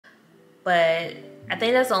but I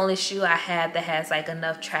think that's the only shoe I have that has like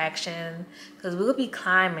enough traction, because we'll be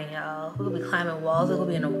climbing, y'all. We'll be climbing walls. We'll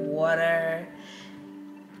be in the water.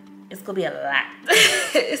 It's gonna be a lot.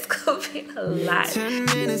 It's gonna be a lot. 10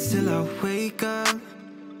 minutes till I wake up.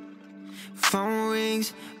 Phone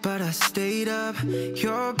rings, but I stayed up.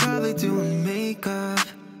 You're probably doing makeup.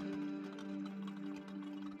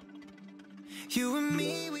 You and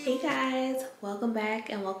me. Hey guys, welcome back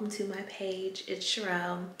and welcome to my page. It's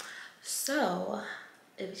Sharell. So,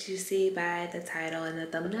 if you see by the title and the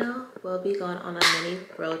thumbnail, we'll be going on a mini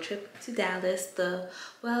road trip to Dallas, the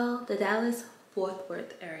Dallas Fort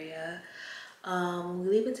Worth area. We're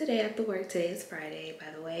leaving today after work. Today is Friday, by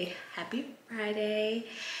the way. Happy Friday.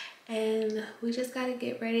 And we just gotta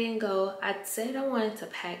get ready and go. I said I wanted to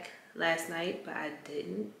pack last night, but I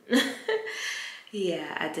didn't.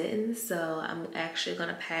 Yeah, I didn't. So I'm actually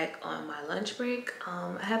gonna pack on my lunch break.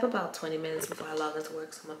 I have about 20 minutes before I log into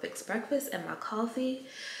work, so I'm gonna fix breakfast and my coffee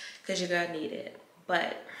because your girl need it.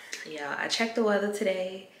 But yeah, I checked the weather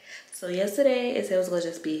today. So yesterday it said it was gonna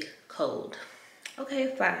just be cold.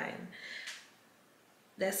 Okay, fine.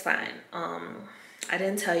 That's fine. I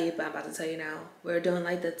didn't tell you, but I'm about to tell you now. We're doing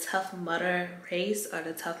like the Tough Mudder race or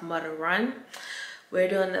the Tough Mudder run. We're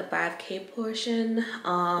doing the 5K portion.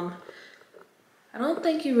 I don't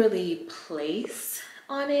think you really place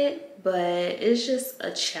on it, but it's just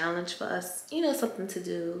a challenge for us, you know, something to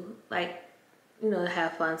do, like, you know,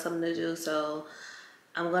 have fun, something to do. So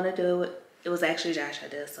I'm gonna do it. It was actually Josh I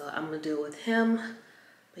did, so I'm gonna do it with him.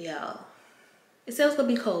 But y'all, it said it's gonna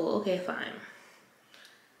be cold. Okay, fine.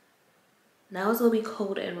 Now it's gonna be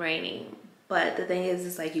cold and raining, but the thing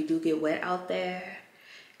is like you do get wet out there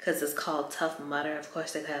because it's called Tough Mudder. Of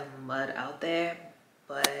course they have mud out there,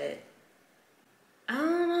 but I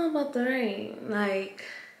don't know about the rain. Like,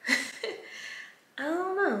 I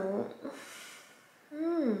don't know.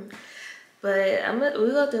 But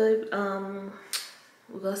we're gonna do it.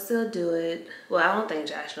 We're gonna still do it. Well, I don't think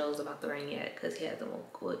Josh knows about the rain yet because he hasn't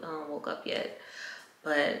woke up yet.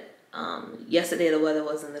 But yesterday the weather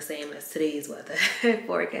wasn't the same as today's weather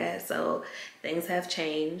forecast, so things have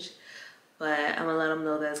changed. But I'm gonna let them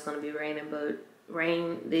know that it's gonna be raining, but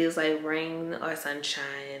there's like rain or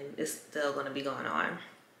sunshine is still gonna be going on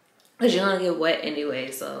because you're gonna get wet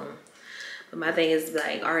anyway. So, but my thing is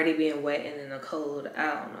like already being wet and in the cold. I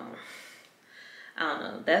don't know.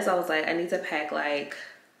 That's why I was like, I need to pack like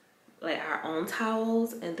our own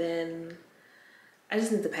towels, and then I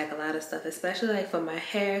just need to pack a lot of stuff, especially like for my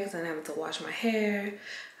hair, because I'm having to wash my hair.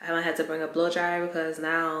 I might have to bring a blow dryer because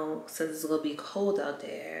now, since it's gonna be cold out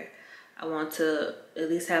there, I want to at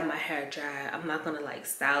least have my hair dry. I'm not gonna like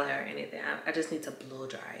style it or anything. I just need to blow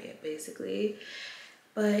dry it basically.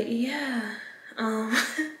 But yeah, I'm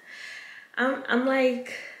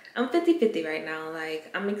 50-50 right now.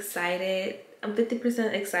 Like I'm excited. I'm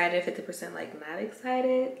 50% excited, 50% like not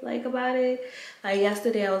excited like about it. Like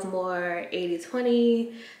yesterday I was more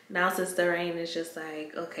 80-20. Now since the rain is just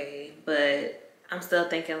like, okay, but I'm still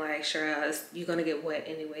thinking like, sure, you're gonna get wet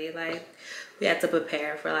anyway. Like we had to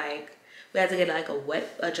prepare for like, we had to get like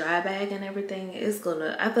a dry bag and everything. I feel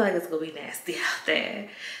like it's gonna be nasty out there.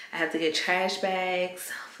 I have to get trash bags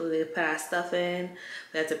for we to put our stuff in.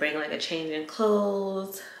 We have to bring like a change in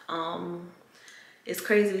clothes. It's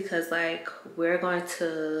crazy because like we're going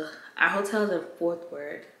to, our hotel's in Fort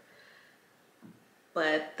Worth,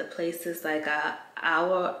 but the place is like an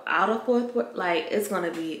hour out of Fort Worth. Like it's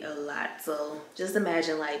gonna be a lot. So just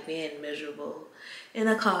imagine like being miserable in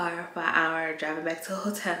a car for an hour, driving back to the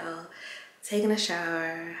hotel, taking a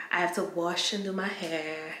shower. I have to wash and do my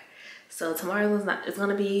hair. So tomorrow it's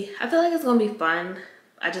gonna be, I feel like it's gonna be fun.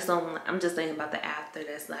 I'm just thinking about the after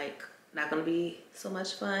that's like not gonna be so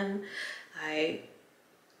much fun. Like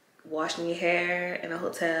washing your hair in a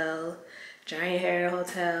hotel, drying your hair in a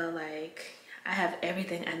hotel. Like I have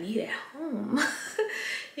everything I need at home.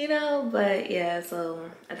 You know. But yeah, so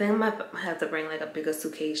I think I might have to bring like a bigger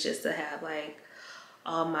suitcase just to have like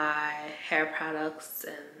all my hair products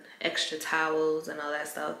and extra towels and all that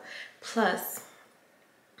stuff. Plus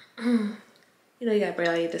you know, you gotta bring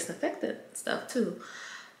all your disinfectant stuff too.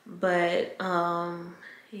 But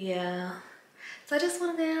yeah, so I just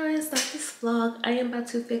want to go ahead and start this vlog. I am about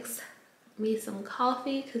to fix me some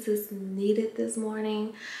coffee because it's needed this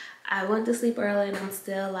morning. I went to sleep early and I'm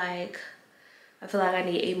still like, I feel like I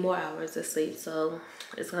need 8 more hours of sleep. So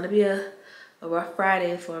it's gonna be a rough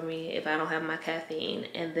Friday for me if I don't have my caffeine.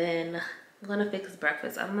 And then I'm gonna fix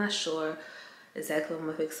breakfast. I'm not sure exactly what I'm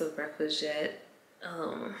gonna fix for breakfast yet.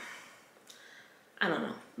 I don't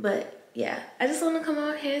know, but yeah, I just want to come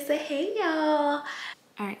on here and say hey y'all.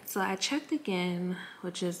 All right, so I checked again,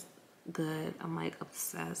 which is good. I'm like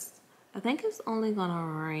obsessed. I think it's only gonna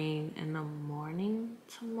rain in the morning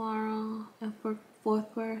tomorrow in Fort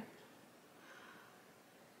Worth.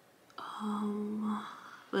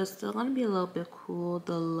 But it's still gonna be a little bit cool.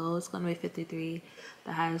 The low is gonna be 53.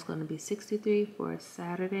 The high is gonna be 63 for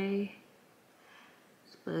Saturday.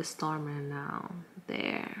 But it's storming now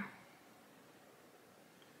there.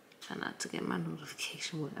 Try not to get my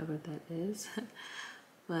notification, whatever that is.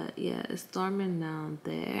 But yeah, it's storming down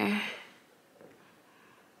there.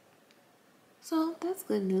 So that's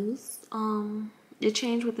good news. It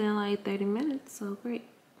changed within like 30 minutes, so great.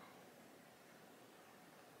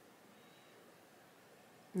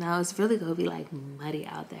 Now it's really gonna be like muddy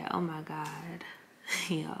out there. Oh my god.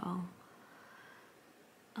 Y'all.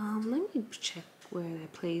 Let me check where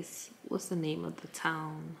that place, what's the name of the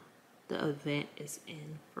town the event is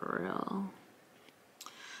in for real.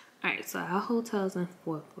 Alright, so our hotel's in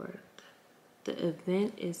Fort Worth. The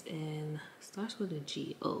event is in, starts with a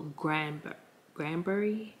G. Oh,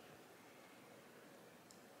 Granbury,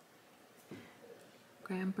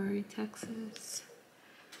 Texas.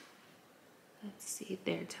 Let's see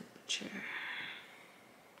their temperature.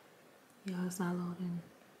 Y'all, it's not loading.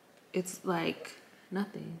 It's like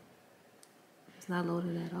nothing. It's not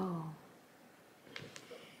loaded at all.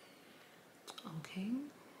 Okay.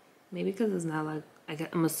 Maybe because it's not like,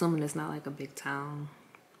 I'm assuming it's not like a big town.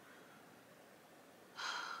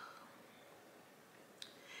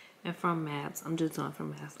 And from maps, I'm just doing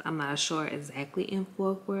from maps. I'm not sure exactly in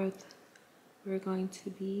Fort Worth we're going to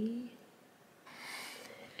be.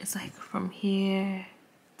 It's like from here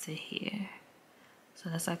to here. So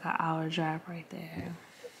that's like an hour drive right there.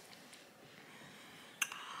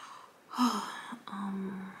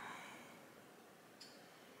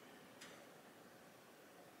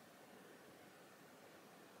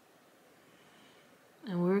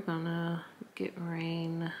 And we're gonna get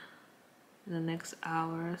rain in the next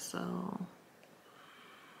hour or so.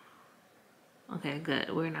 Okay,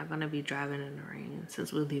 good. We're not gonna be driving in the rain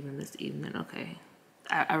since we're leaving this evening. Okay.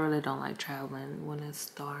 I really don't like traveling when it's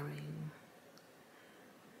storming.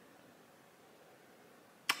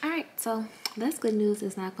 Alright, so that's good news.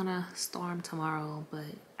 It's not gonna storm tomorrow, but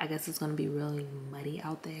I guess it's gonna be really muddy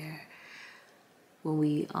out there when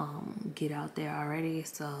we get out there already.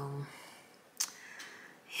 So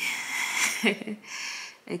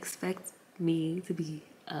expect me to be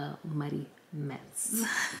a muddy mess.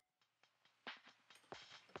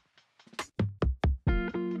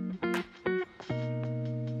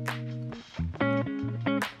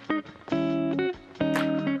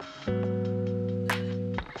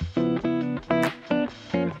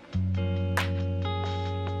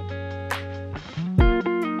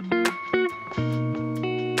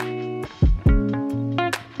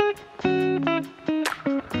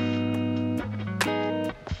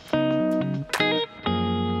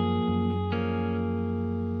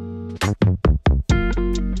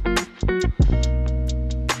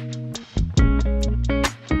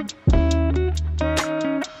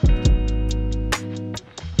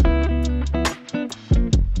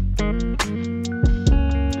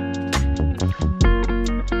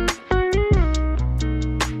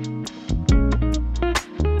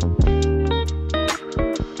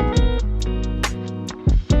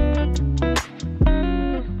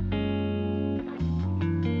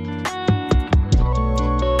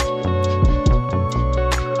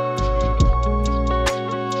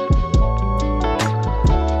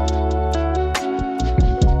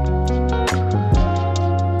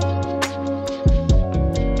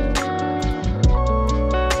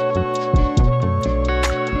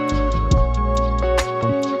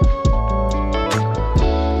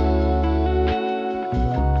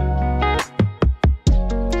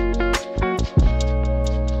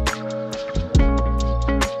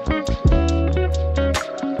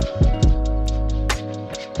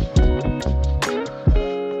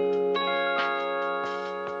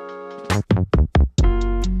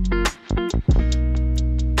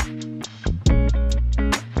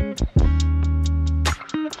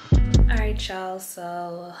 Y'all,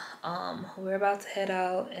 so we're about to head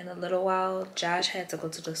out in a little while. Josh had to go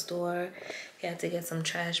to the store. He had to get some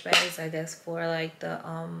trash bags, I guess, for like the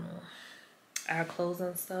our clothes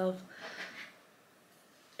and stuff,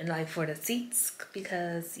 and like for the seats,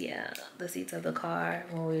 because yeah, the seats of the car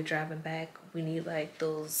when we were driving back, we need like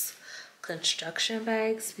those construction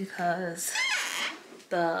bags because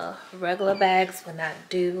the regular bags would not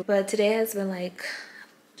do. But today has been like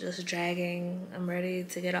just dragging. I'm ready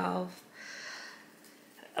to get off.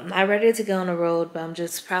 I'm not ready to get on the road, but I'm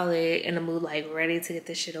just probably in the mood like ready to get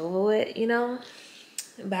this shit over with, you know?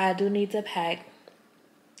 But I do need to pack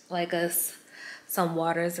like some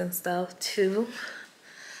waters and stuff too.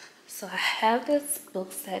 So I have this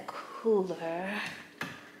book set cooler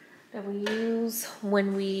that we use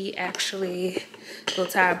when we actually go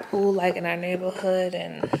to our pool, like in our neighborhood,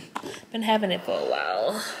 and been having it for a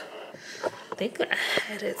while. I think I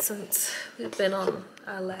had it since we've been on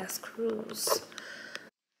our last cruise. So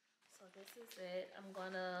this is it. I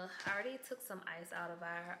already took some ice out of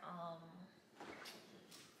our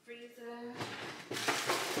freezer.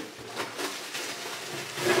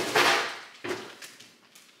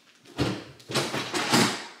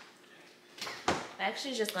 I'm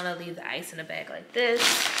actually just gonna leave the ice in the bag like this,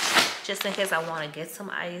 just in case I want to get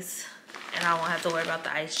some ice and I won't have to worry about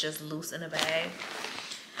the ice just loose in the bag.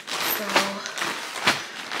 So we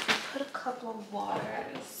put a couple of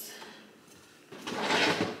waters.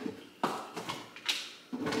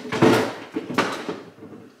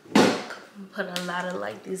 Put a lot of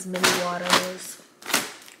like these mini waters,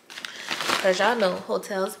 because y'all know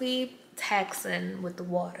hotels be taxing with the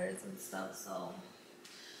waters and stuff. So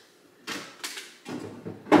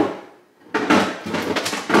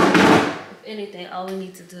if anything, all we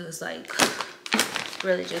need to do is like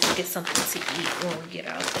really just get something to eat when we get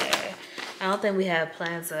out there. I don't think we have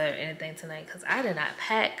plans or anything tonight, because I did not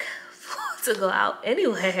pack to go out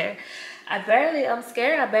anywhere. I'm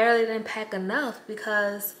scared I barely didn't pack enough,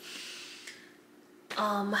 because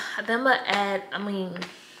I'm packed,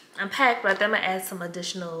 but I'm gonna add some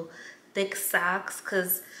additional thick socks,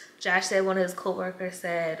 because Josh said, one of his co-workers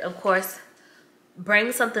said, of course,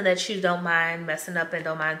 bring something that you don't mind messing up and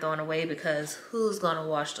don't mind throwing away, because who's gonna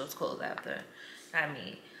wash those clothes after? Not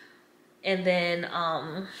me. And then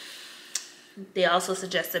they also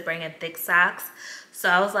suggested bringing thick socks. So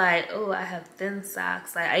I was like, oh, I have thin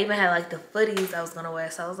socks. Like, I even had like the footies I was gonna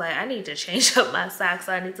wear. So I was like, I need to change up my socks.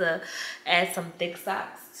 So I need to add some thick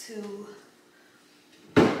socks to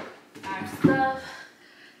our stuff.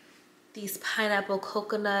 These pineapple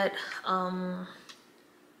coconut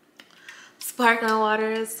sparkling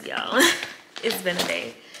waters, y'all. It's been a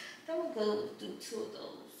day. I'm gonna go do 2 of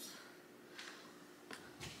those.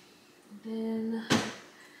 Then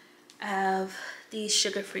I have these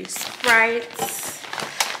sugar-free Sprites.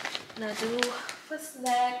 And I do for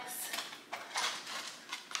snacks,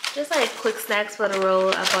 just like quick snacks for the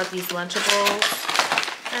road. I bought these Lunchables.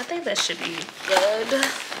 I think that should be good.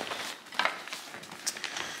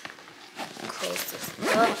 Close this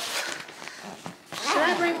up. Should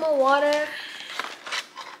I bring more water?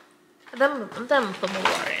 I'm gonna put more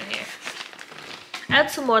water in here. I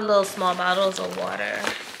have 2 more little small bottles of water. I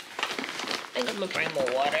think I'm gonna bring more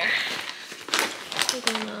water. We're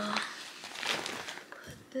gonna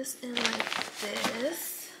put this in like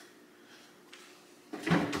this.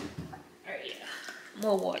 Alright, yeah.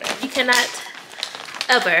 More water. You cannot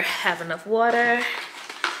ever have enough water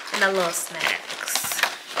and a little snacks.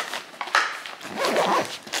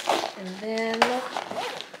 And then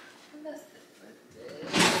that's it for this.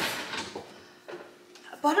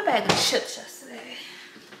 I bought a bag of chips yesterday.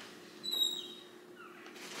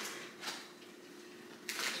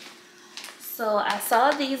 So I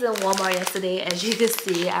saw these in Walmart yesterday. As you can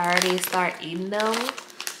see, I already started eating them.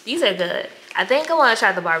 These are good. I think I want to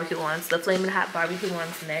try the barbecue ones, the flaming hot barbecue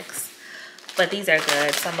ones next. But these are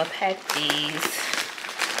good, so I'm gonna pack these.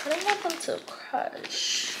 I don't want them to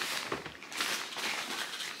crush.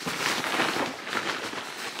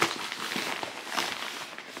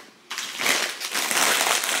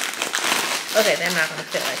 Okay, they're not gonna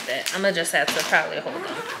fit like that. I'm gonna just have to probably hold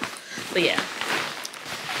them. But yeah.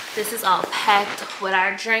 This is all packed with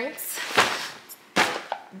our drinks.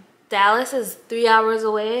 Dallas is 3 hours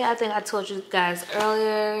away. I think I told you guys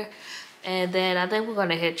earlier. And then I think we're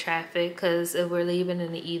gonna hit traffic, because if we're leaving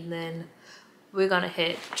in the evening, we're gonna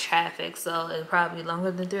hit traffic. So it'll probably be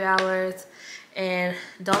longer than 3 hours. And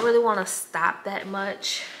don't really wanna stop that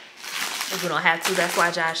much if we don't have to. That's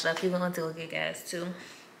why Josh left. He went to go get gas too.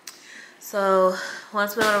 So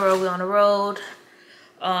once we're on the road, we're on the road.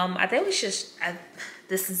 I think we should,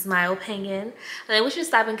 this is my opinion, I think we should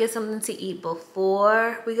stop and get something to eat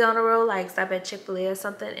before we go on the road. Like stop at Chick-fil-A or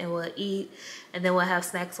something and we'll eat, and then we'll have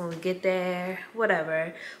snacks when we get there,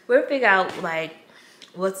 whatever. We'll figure out like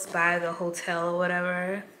what's by the hotel or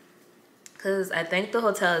whatever, because I think the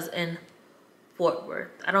hotel is in Fort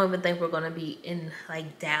Worth. I don't even think we're gonna be in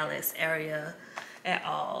like Dallas area at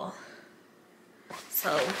all.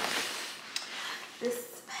 So this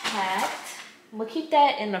is packed. We'll keep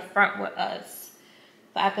that in the front with us.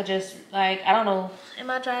 But I could just, like, I don't know. Am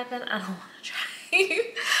I driving? I don't want to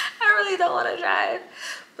drive. I really don't want to drive.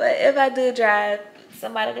 But if I do drive,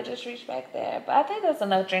 somebody could just reach back there. But I think that's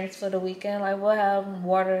enough drinks for the weekend. Like, we'll have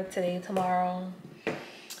water today, tomorrow.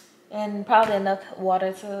 And probably enough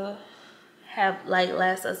water to have like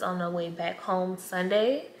last us on the way back home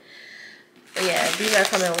Sunday. But yeah, these are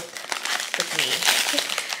coming with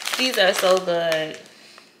me. These are so good.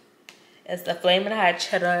 It's the flaming hot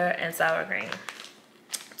cheddar and sour cream.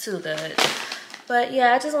 Too good. But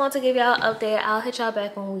yeah, I just want to give y'all an update. I'll hit y'all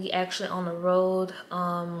back when we actually on the road.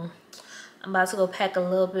 I'm about to go pack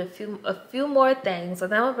a few more things. So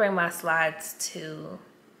then I'm gonna bring my slides to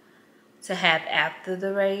have after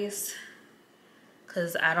the race,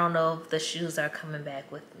 because I don't know if the shoes are coming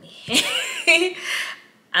back with me.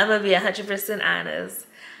 I'm gonna be 100% honest.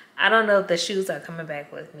 I don't know if the shoes are coming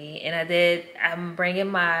back with me. And I'm bringing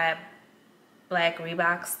my black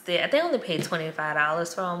Reeboks. I think I only paid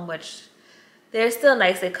 $25 for them, which they're still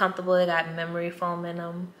nice. They're comfortable. They got memory foam in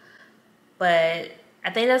them. But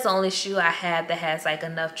I think that's the only shoe I have that has like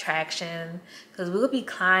enough traction. Because we'll be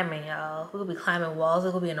climbing, y'all. We'll be climbing walls.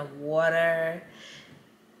 We'll be in the water.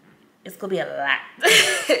 It's going to be a lot.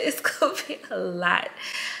 It's going to be a lot.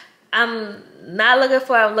 I'm looking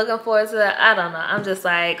forward to that. I don't know. I'm just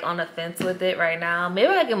like on the fence with it right now. Maybe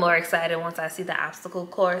I get more excited once I see the obstacle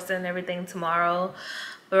course and everything tomorrow.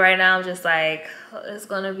 But right now I'm just like, it's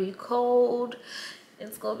going to be cold.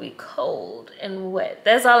 It's going to be cold and wet.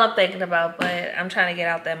 That's all I'm thinking about. But I'm trying to get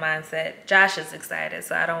out that mindset. Josh is excited,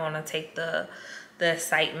 so I don't want to take the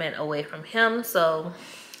excitement away from him. So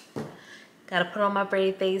got to put on my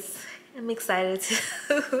brave face. I'm excited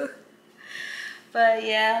too. But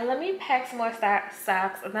yeah, let me pack some more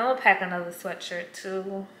socks, and then we'll pack another sweatshirt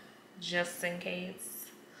too, just in case.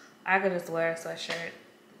 I could just wear a sweatshirt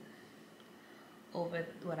over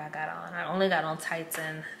what I got on. I only got on tights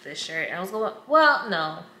and this shirt. And I was going, well,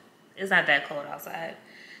 no, it's not that cold outside,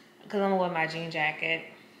 because I'm gonna wear my jean jacket.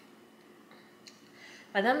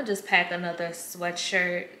 But then I'm gonna just pack another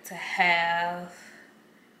sweatshirt to have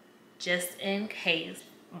just in case.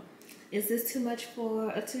 Is this too much for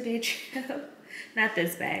a 2-day trip? Not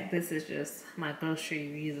this bag. This is just my grocery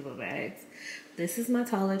reusable bags. This is my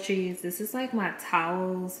toiletries. This is like my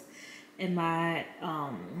towels and my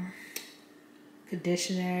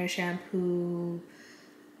conditioner, shampoo,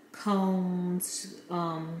 combs,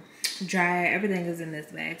 dryer. Everything is in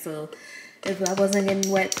this bag. So if I wasn't getting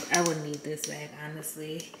wet, I wouldn't need this bag,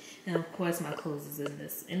 honestly. And of course my clothes is in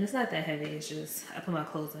this. And it's not that heavy. It's just I put my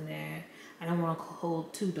clothes in there. I don't want to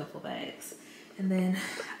hold 2 duffel bags. And then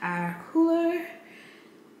our cooler,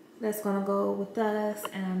 that's gonna go with us.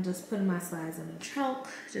 And I'm just putting my slides in the trunk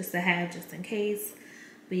just to have just in case.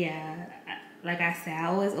 But yeah, like I said, I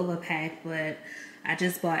always overpack, but I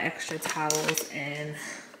just bought extra towels and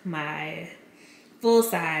my full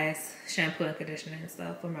size shampoo and conditioner and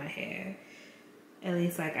stuff for my hair. At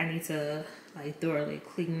least like I need to like thoroughly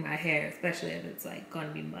clean my hair, especially if it's like gonna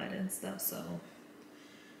be mud and stuff. So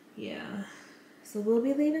yeah. So we'll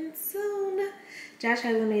be leaving soon. Josh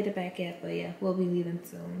hasn't made it back yet, but yeah, we'll be leaving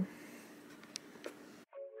soon.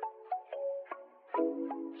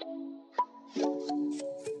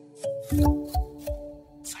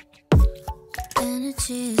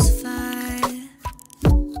 Energy is fire.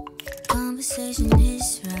 Conversation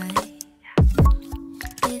is right.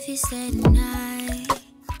 If you stay tonight,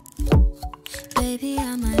 baby,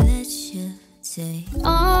 I might let you say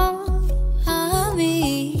all of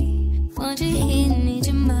me. Want you here, need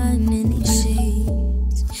your mind in these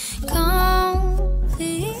sheets.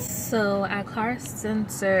 Complete. So our tire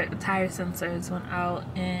sensors went out,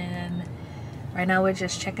 and right now we're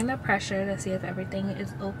just checking the pressure to see if everything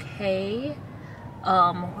is okay.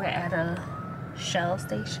 We're at a Shell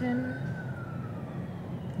station,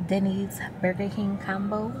 Denny's Burger King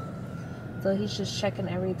combo. So he's just checking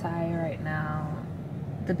every tire right now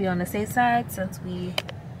to be on the safe side, since we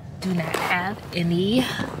do not have any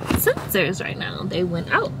sensors right now. They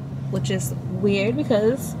went out, which is weird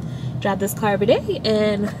because I drive this car every day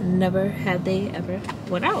and never have they ever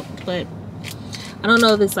went out. But I don't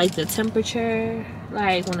know if it's like the temperature,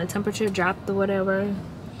 like when the temperature dropped or whatever.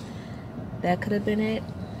 That could have been it.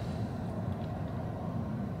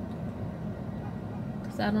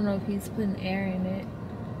 Because I don't know if he's putting air in it.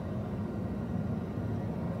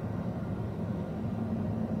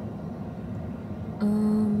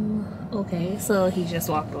 Okay, so he just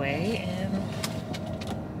walked away, and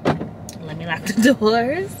let me lock the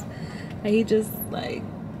doors. And he just like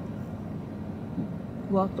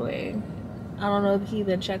walked away. I don't know if he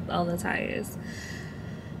even checked all the tires.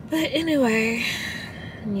 But anyway,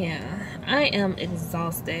 yeah, I am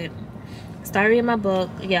exhausted. Started reading my book.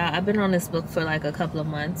 Yeah, I've been on this book for like a couple of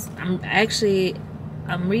months.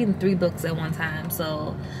 I'm reading 3 books at one time,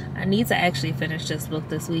 so I need to actually finish this book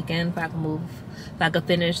this weekend if I could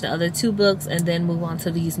finish the other 2 books and then move on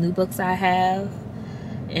to these new books I have.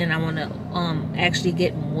 and I want to actually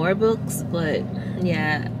get more books. But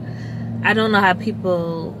yeah, I don't know how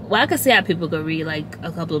people, well, I can see how people could read like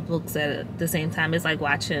a couple of books at the same time. It's like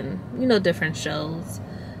watching, you know, different shows.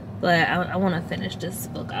 But I want to finish this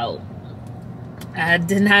book out. I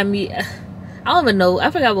did not meet, I don't even know,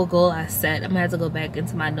 I forgot what goal I set. I'm gonna have to go back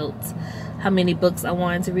into my notes how many books I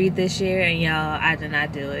wanted to read this year, and y'all, I did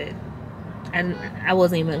not do it. And I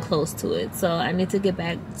wasn't even close to it. So I need to get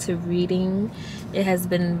back to reading. It has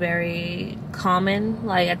been very calming.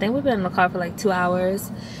 Like, I think we've been in the car for like 2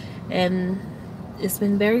 hours, and it's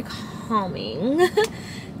been very calming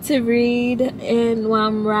to read. And while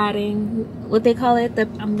I'm riding, what they call it,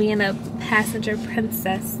 I'm being a passenger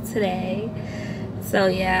princess today. So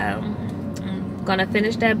yeah, I'm gonna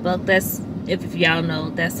finish that book. That's, if y'all know,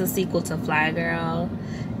 that's the sequel to Fly Girl.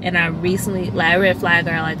 And I recently, like, I read Fly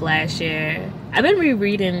Girl like last year. I've been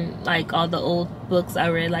rereading like all the old books I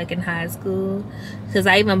read like in high school, because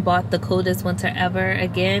I even bought The Coldest Winter Ever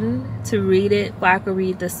again to read it, so I could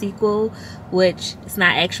read the sequel, which is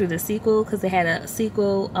not actually the sequel, because they had a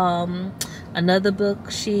sequel, another book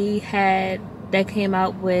she had that came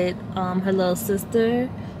out with her little sister,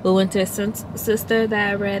 the Winter Sister, that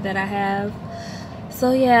I read, that I have.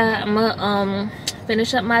 So yeah, I'm gonna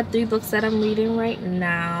finish up my 3 books that I'm reading right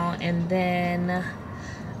now, and then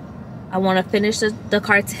I want to finish the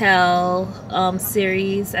Cartel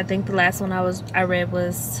series. I think the last one I read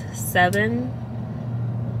was 7,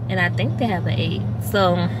 and I think they have an 8.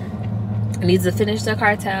 So I need to finish the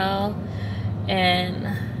Cartel, and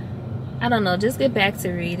I don't know, just get back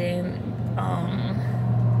to reading.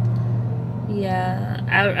 Yeah,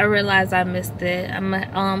 I realized I missed it.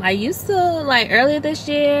 I used to, like, earlier this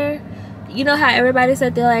year, you know how everybody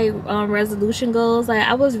said their like resolution goals? Like,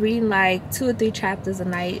 I was reading like 2 or 3 chapters a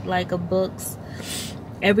night, like, of books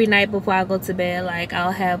every night before I go to bed. Like,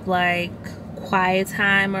 I'll have like quiet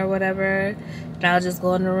time or whatever, and I'll just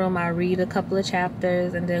go in the room, I'll read a couple of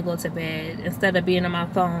chapters, and then go to bed instead of being on my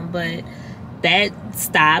phone. But that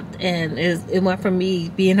stopped, and it went from me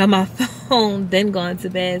being on my phone then going to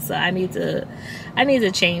bed. So I need to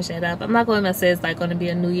change that up. I'm not going to say it's like going to be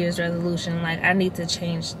a New Year's resolution. Like, I need to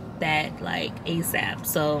change that like ASAP.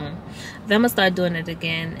 So then I'm gonna start doing it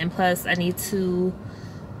again. And plus, I need to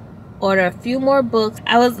order a few more books.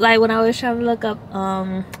 I was like, when I was trying to look up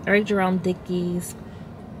Eric Jerome Dickey's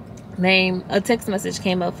name, a text message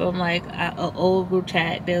came up from like an old group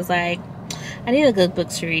chat. There was like, I need a good book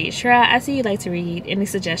to read. Sharell, I see you like to read. Any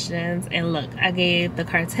suggestions? And look, I gave The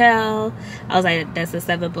Cartel. I was like, that's a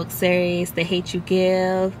 7-book series. The Hate You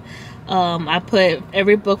Give. I put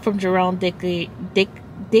every book from Jerome Dickey.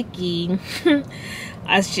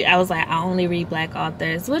 I was like, I only read Black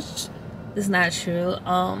authors, which is not true.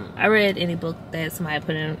 I read any book that somebody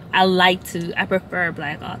put in. I prefer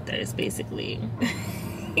Black authors, basically.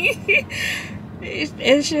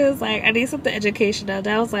 And she was like, I need something educational. And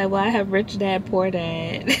I was like, well, I have Rich Dad, Poor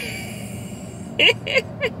Dad.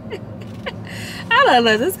 I don't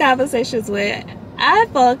know, this conversation's weird.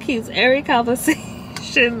 iPhone keeps every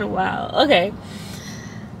conversation wild. Okay,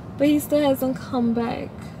 but he still hasn't come back.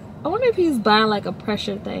 I wonder if he's buying like a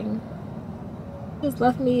pressure thing. He just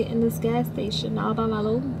left me in this gas station all by my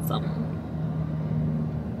lonesome.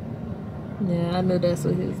 Yeah, I knew that's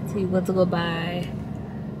what he went to go buy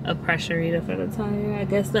a pressure reader for the tire. I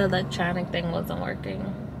guess the electronic thing wasn't working.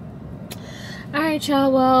 Alright,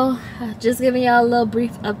 y'all, well, just giving y'all a little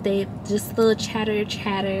brief update, just a little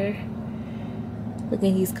chatter. Look,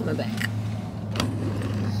 at he's coming back.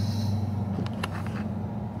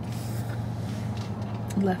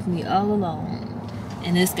 Left me all alone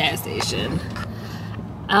in this gas station.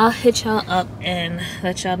 I'll hit y'all up and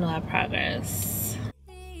let y'all know our progress.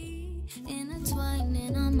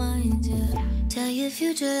 Intertwining our minds, yeah. Tell your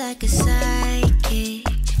future like a psychic.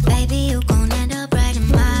 Baby, you gon' end up right in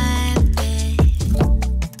my bed.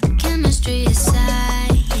 Chemistry is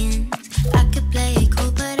science. I could play it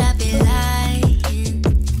cool, but I'd be lying.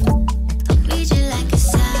 I'll read you like a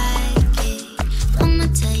psychic. I'ma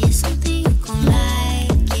tell you something you gon' like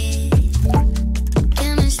it.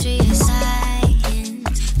 Chemistry is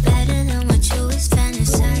science. Better than what you was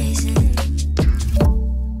fantasizing.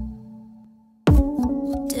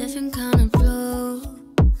 Different kind of blue.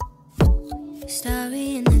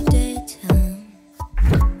 Starry in the daytime.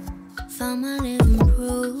 Found my living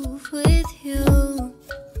proof with you.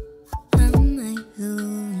 I might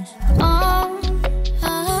lose all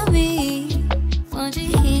of me. Want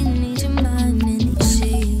you here, need your mind in these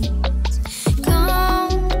sheets.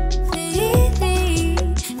 Completely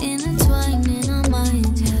intertwining our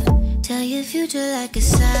minds, yeah. Tell your future like a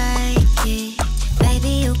psychic. Baby,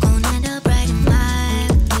 you gon' end up right in my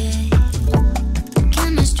bed.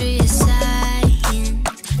 Chemistry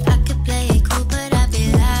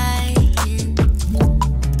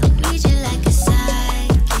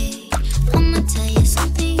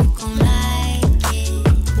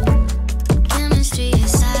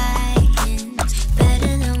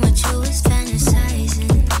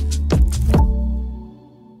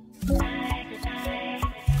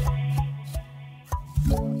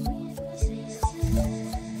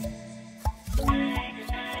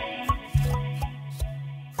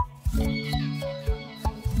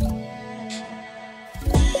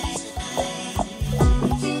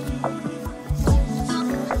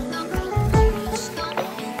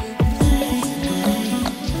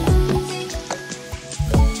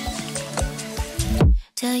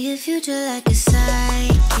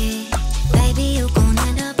Baby, you gon'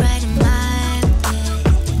 end up right in my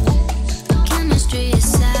bed. Chemistry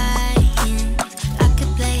is science. I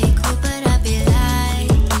could play it cool, but I'd be lying.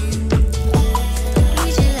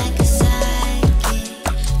 Read you like a psychic.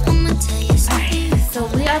 I'ma tell you something. So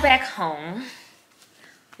we are back home.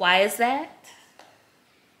 Why is that?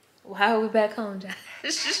 Why are we back home,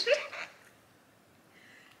 Josh?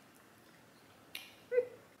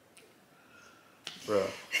 Bro.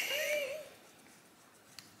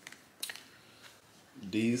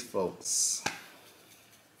 These folks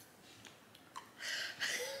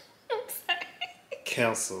I'm sorry.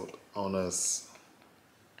 canceled on us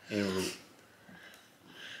en route.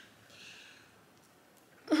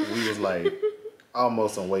 We was like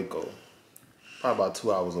almost in Waco, probably about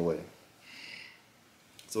 2 hours away.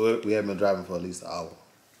 So we had been driving for at least an hour.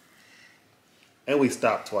 And we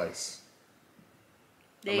stopped twice.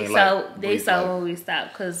 They like, saw when we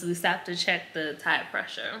stopped because we stopped to check the tire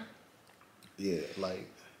pressure. Yeah, like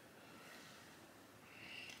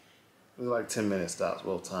it was like 10-minute stops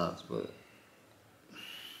both times, but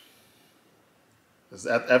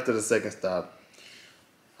after the second stop,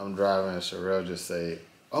 I'm driving and Sharell just say,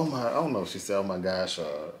 "Oh my," I don't know if she said, "Oh my gosh," I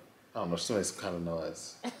don't know, she made some kind of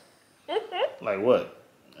noise. Like what?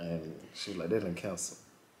 And she was like, "They didn't cancel."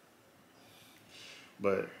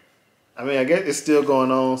 But I mean, I guess it's still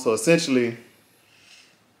going on. So essentially,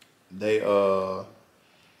 they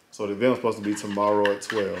so the event was supposed to be tomorrow at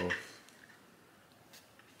 12.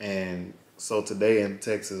 And so today in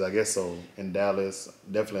Texas, I guess so, in Dallas,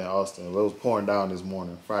 definitely in Austin, it was pouring down this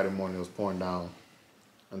morning. Friday morning, it was pouring down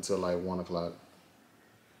until like 1 o'clock.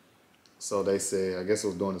 So they said, I guess it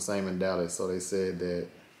was doing the same in Dallas. So they said that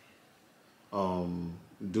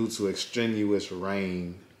due to extraneous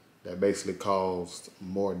rain that basically caused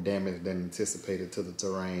more damage than anticipated to the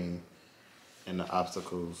terrain and the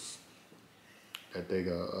obstacles, that they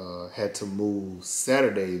had to move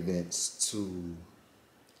Saturday events to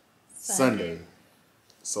Sunday.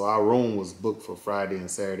 So our room was booked for Friday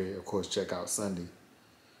and Saturday. Of course, check out Sunday,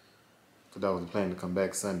 because that was the plan to come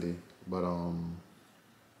back Sunday. But I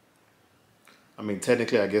mean,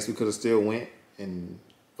 technically, I guess we could have still went and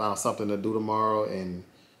found something to do tomorrow and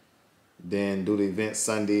then do the event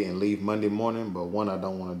Sunday and leave Monday morning. But one, I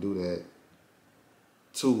don't want to do that.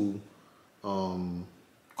 Two,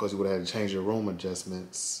 because you would have had to change your room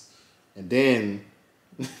adjustments. And then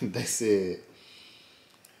they said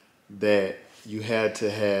that you had to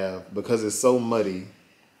have, because it's so muddy,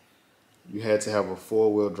 you had to have a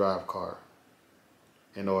 4-wheel drive car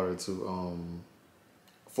in order to,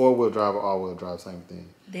 4-wheel drive or all-wheel drive, same thing.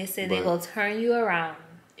 They said they're going to turn you around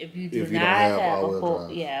if you do not have a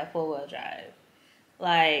four-wheel drive.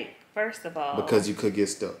 Like, first of all, because you could get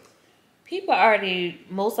stuck. People are already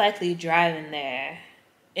most likely driving there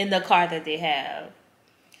in the car that they have.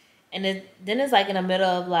 And then it's like in the middle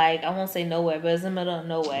of, like, I won't say nowhere, but it's in the middle of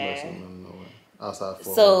nowhere. Outside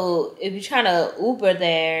Fort So Worth. if you're trying to Uber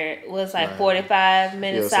there, it was like 45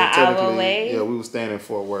 minutes to an hour away. Yeah, we were staying in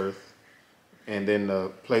Fort Worth. And then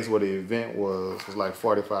the place where the event was like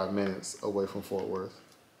 45 minutes away from Fort Worth.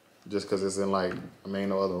 Just because it's in like, I mean,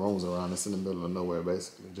 no other rooms around. It's in the middle of nowhere,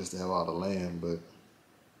 basically, just to have all the land. But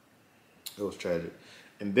it was tragic.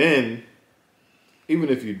 And then, even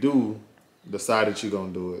if you do decide that you're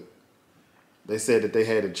going to do it, they said that they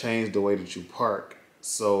had to change the way that you park.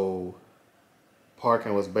 So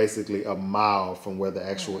parking was basically a mile from where the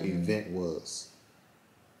actual event was,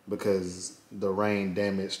 because the rain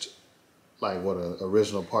damaged like what an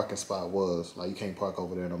original parking spot was. Like, you can't park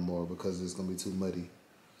over there no more because it's going to be too muddy.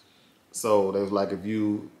 So they was like, if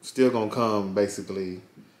you still going to come, basically,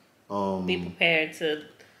 be prepared to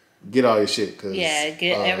get all your shit. Cause, get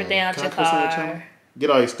everything out your car. Get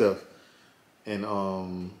all your stuff.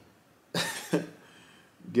 And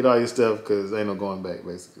get all your stuff, because ain't no going back,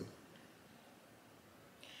 basically.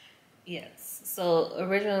 Yes. So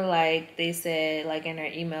originally, like, they said, like, in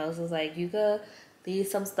their emails, it was like, you could leave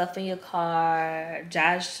some stuff in your car.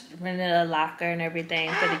 Josh rented a locker and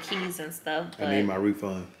everything for the keys and stuff. But, I need my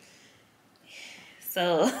refund.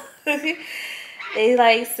 So they,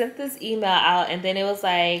 like, sent this email out, and then it was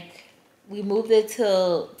like, we moved it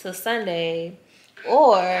to Sunday,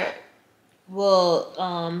 or we'll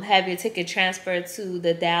have your ticket transferred to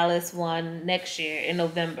the Dallas one next year in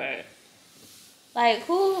November. Like,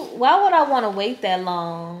 why would I want to wait that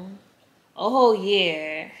long, a whole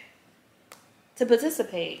year, to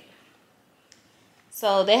participate?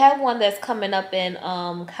 So they have one that's coming up in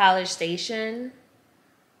College Station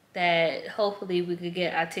that hopefully we could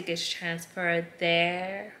get our tickets transferred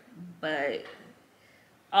there. But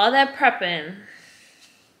all that prepping,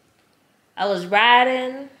 I was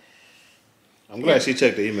riding I'm glad she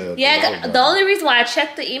checked the email. Yeah, the only reason why I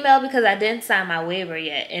checked the email because I didn't sign my waiver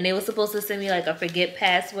yet, and they were supposed to send me like a forget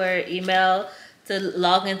password email to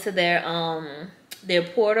log into their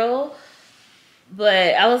portal.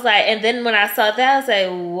 But I was like, and then when I saw that, I was like,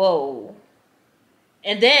 whoa.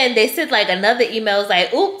 And then they sent like another email. I was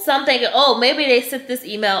like, oops, I'm thinking, oh, maybe they sent this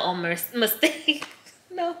email on mistake.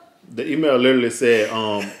 No. The email literally said,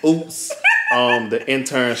 oops, the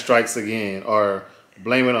intern strikes again, or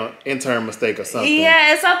blame it on intern mistake or something.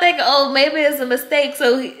 Yeah, and so I'm thinking, oh, maybe it's a mistake.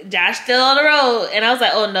 So Josh still on the road. And I was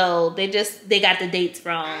like, oh no, they got the dates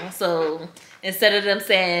wrong. So instead of them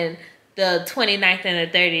saying the 29th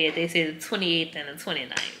and the 30th, they say the 28th and the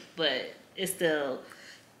 29th. But it's still,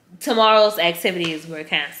 tomorrow's activities were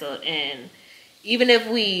canceled. And even if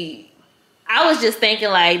I was just thinking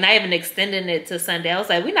like not even extending it to Sunday. I was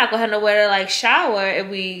like, we're not going to have nowhere to like shower if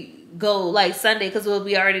we go like Sunday because we'll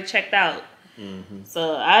be already checked out. Mm-hmm.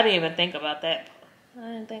 So I didn't even think about that. I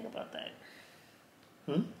didn't think about that.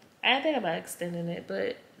 I didn't think about extending it,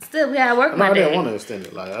 but still we had to work Monday. I didn't want to extend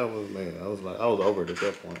it. Like I was over it at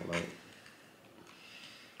that point. Like,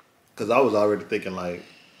 because I was already thinking like,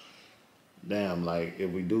 damn, like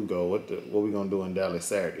if we do go, what we gonna do in Dallas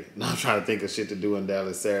Saturday? And I'm trying to think of shit to do in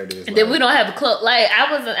Dallas Saturday. And then we don't have clothes. Like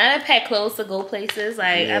I didn't pack clothes to go places.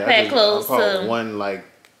 Like I packed clothes to one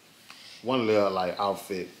little like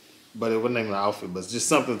outfit, but it wasn't even an outfit, but just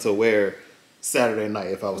something to wear Saturday night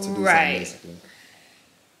if I was to do something basically.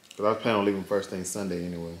 Because I was planning on leaving first thing Sunday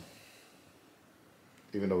anyway.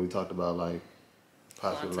 Even though we talked about like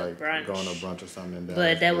possibly like going to brunch or something in Dallas.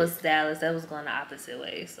 But that was Dallas. That was going the opposite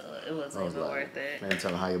way, so it wasn't even worth it. Man,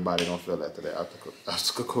 telling how your body gonna feel after that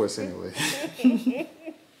obstacle course anyway.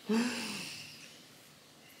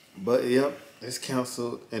 But yep, it's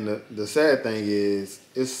canceled. And the sad thing is,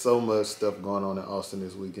 it's so much stuff going on in Austin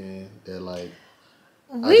this weekend that like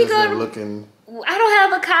been looking. I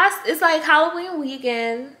don't have a costume. It's like Halloween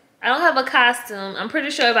weekend. I don't have a costume. I'm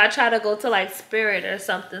pretty sure if I try to go to like Spirit or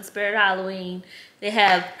something, Spirit Halloween, they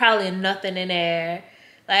have probably nothing in there.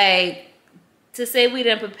 Like, to say we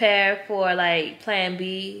didn't prepare for like Plan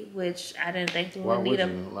B, which I didn't think we would need I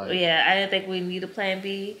didn't think we need a Plan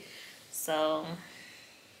B. So,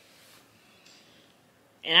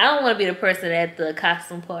 and I don't want to be the person at the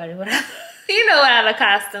costume party, without a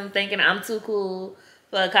costume, thinking I'm too cool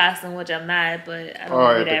for a costume, which I'm not. But I don't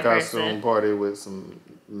want to be that person. Or at the costume party with some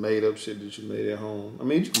made up shit that you made at home. I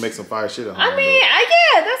mean, you can make some fire shit at home. I mean,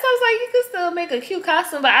 yeah, that's what I was like. You can still make a cute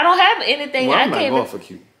costume, but I don't have anything. Well, I'm not going for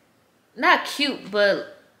cute. Not cute,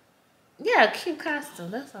 but yeah, a cute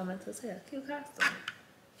costume. That's what I meant to say. A cute costume.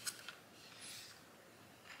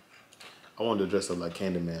 I wanted to dress up like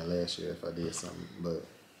Candyman last year if I did something, but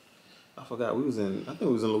I forgot. I think we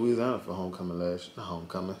was in Louisiana for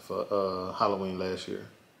for Halloween last year.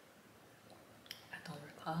 I don't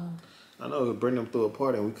recall. I know, we bring them through a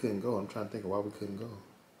party and we couldn't go. I'm trying to think of why we couldn't go.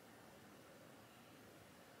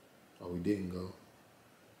 Or we didn't go.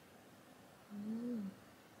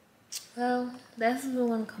 Well, that's what we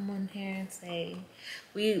want to come on here and say.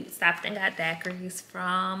 We stopped and got daiquiris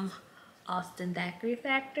from Austin Daiquiri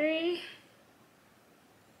Factory.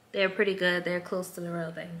 They're pretty good. They're close to the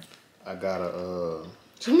real thing. I got what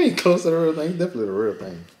you mean close to the real thing? It's definitely the real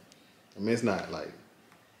thing. I mean, it's not like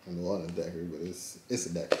a New Orleans daiquiri, but it's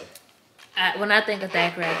a daiquiri. When I think of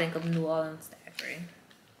daiquiri, I think of New Orleans daiquiri.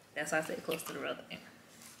 That's why I say close to the real thing.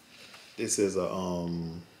 This is a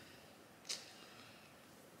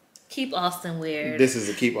Keep Austin Weird. This is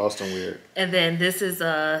a Keep Austin Weird. And then this is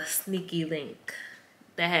a Sneaky Link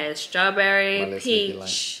that has strawberry,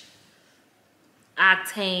 peach,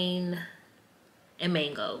 octane, and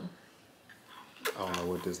mango. I don't know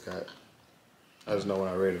what this got. I just know when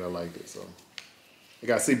I read it, I liked it. So it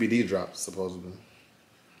got CBD drops supposedly.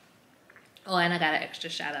 Oh, and I got an extra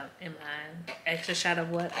shot in mine. Extra shot of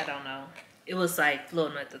what? I don't know. It was like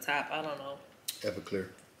floating at the top. I don't know. Everclear.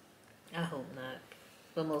 I hope not.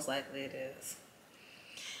 But most likely it is.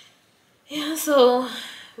 Yeah, so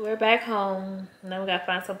we're back home. Now we gotta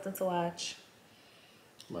find something to watch.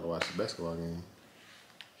 I'm about to watch the basketball game.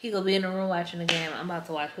 He gonna be in the room watching the game. I'm about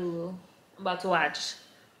to watch Hulu. I'm about to watch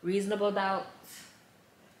Reasonable Doubt,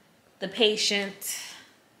 The Patient,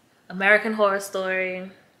 American Horror Story.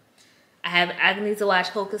 I need to watch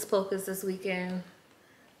Hocus Pocus this weekend.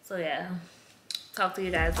 So yeah, talk to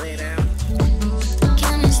you guys later.